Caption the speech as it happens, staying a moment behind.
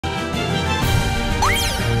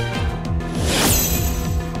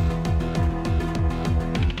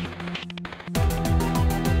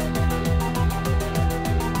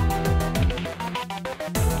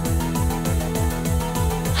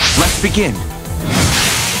begin.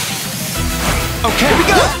 Okay, here we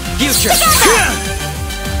go! Future!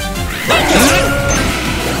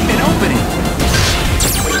 An opening!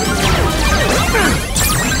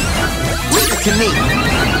 Leave it to me!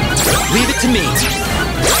 Leave it to me!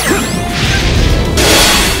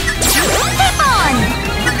 Keep on!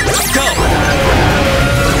 Go!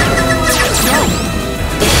 No!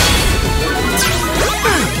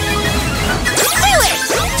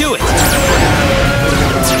 Do it!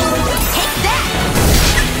 Take that!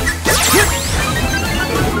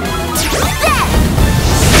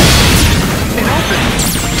 An opening!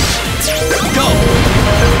 Go!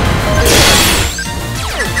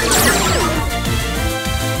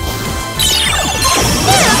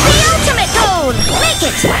 Here's the ultimate goal! Make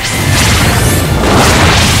it!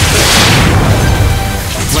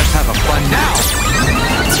 Let's have a fun now!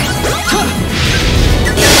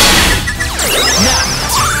 Now!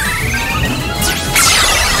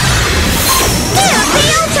 Here's the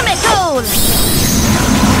ultimate goal!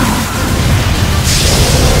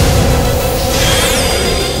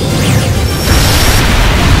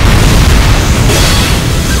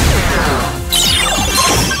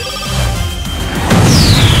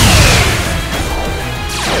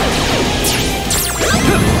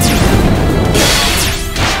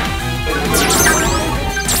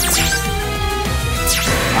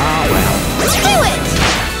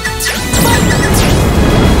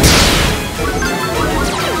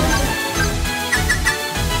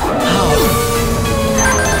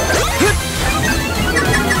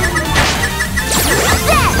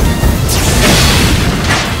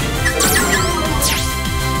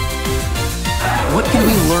 What can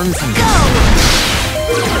we learn from this?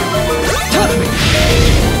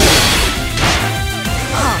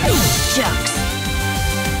 Oh, shucks.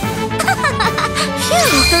 Phew,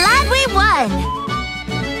 glad we won.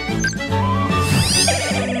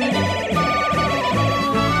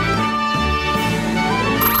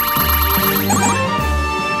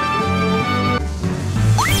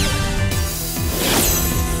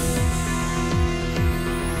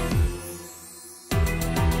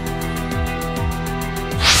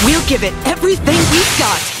 We'll give it everything we've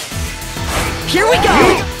got. Here we go!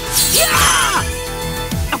 Yeah!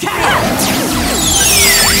 Okay!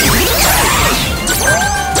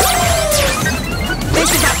 This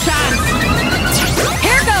is our chance!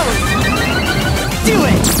 Here goes! Do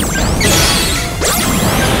it!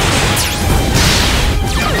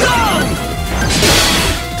 Go!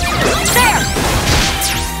 There!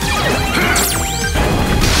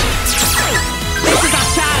 This is our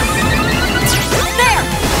chance! There!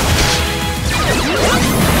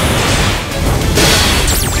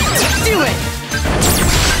 Do it!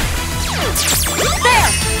 There!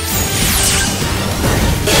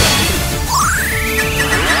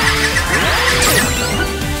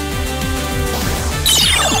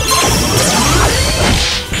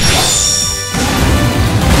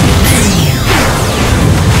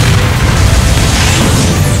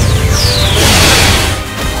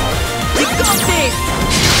 You got this!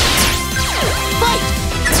 Fight!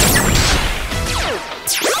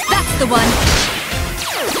 That's the one!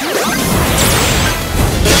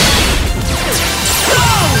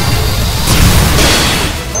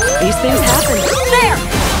 These things happen. There!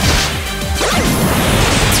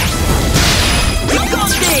 You got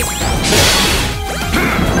this!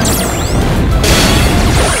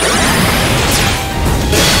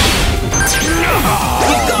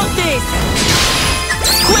 You got this!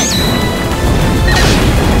 Quick!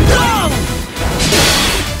 Go!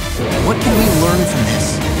 What can we learn from this?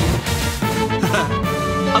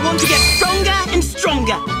 I want to get stronger and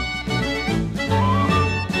stronger!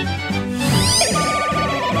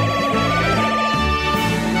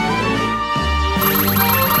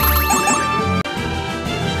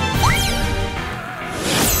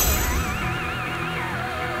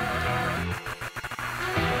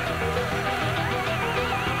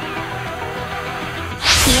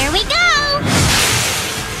 Here we go!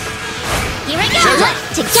 Here we go!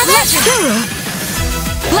 Together!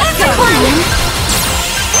 Let's go!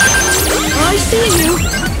 I see you!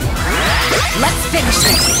 Let's finish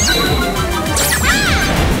this!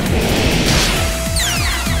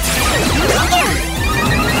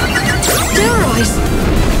 Dare eyes!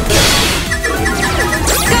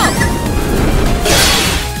 Go!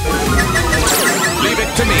 Leave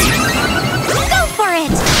it to me! Go for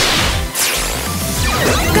it!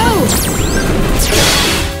 Go!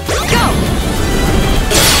 Go!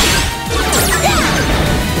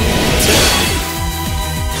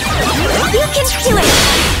 You can do it!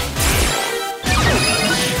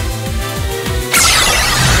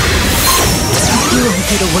 You won't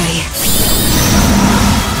get away.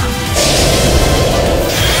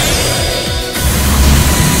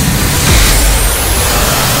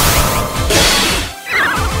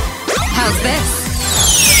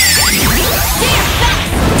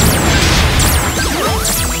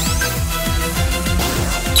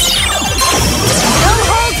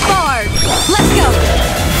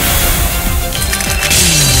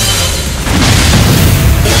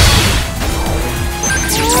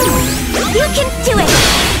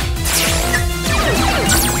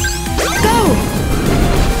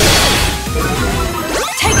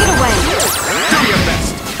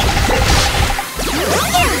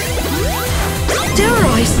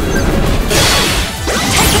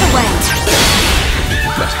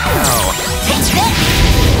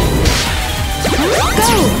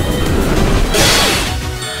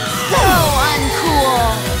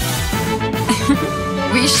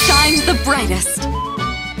 brightest.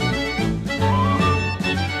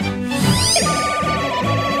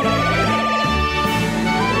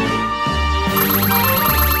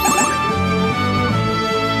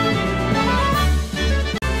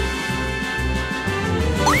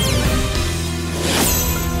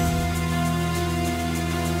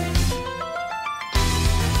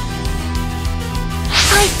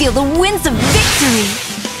 I feel the winds of victory!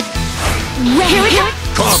 Here we go!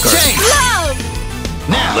 Conquer! Change! Love!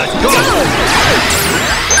 Now, let's go!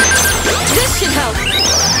 This should help!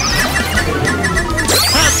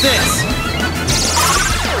 Have this!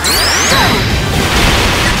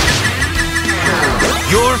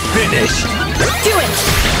 You're finished! Do it!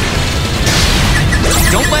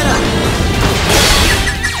 Don't let up!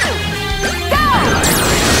 Go!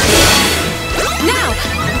 Now!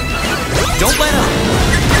 Don't let up!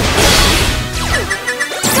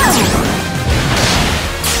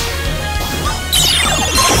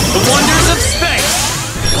 The wonders of space!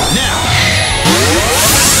 Now!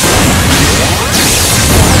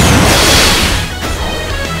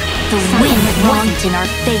 The wind wasn't in our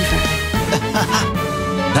favor.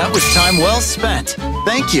 That was time well spent.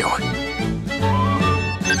 Thank you.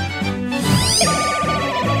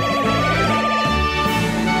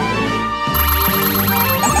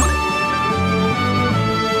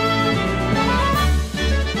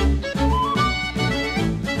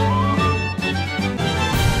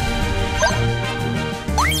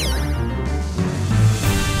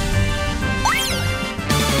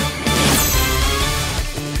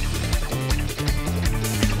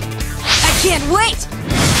 Can't wait!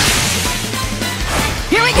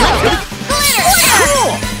 Here we go! Glitter! Cool!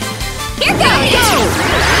 Here goes! Go!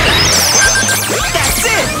 That's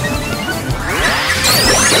it!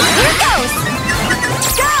 Here goes!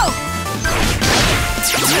 Go!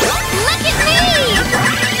 Look at me!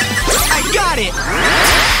 I got it!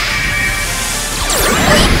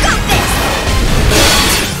 We've got this!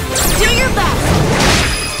 Do your best!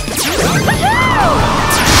 Woohoo!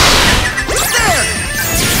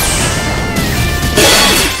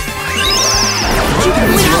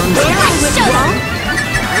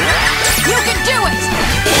 You can do it!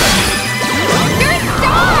 You're a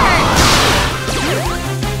star!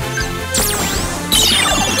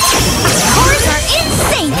 Cars are in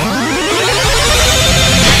sync!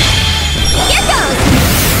 Here goes!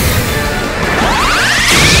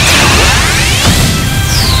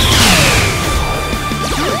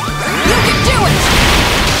 You can do it!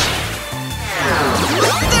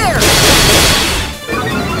 There!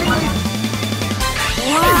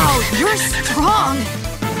 Wow, you're strong!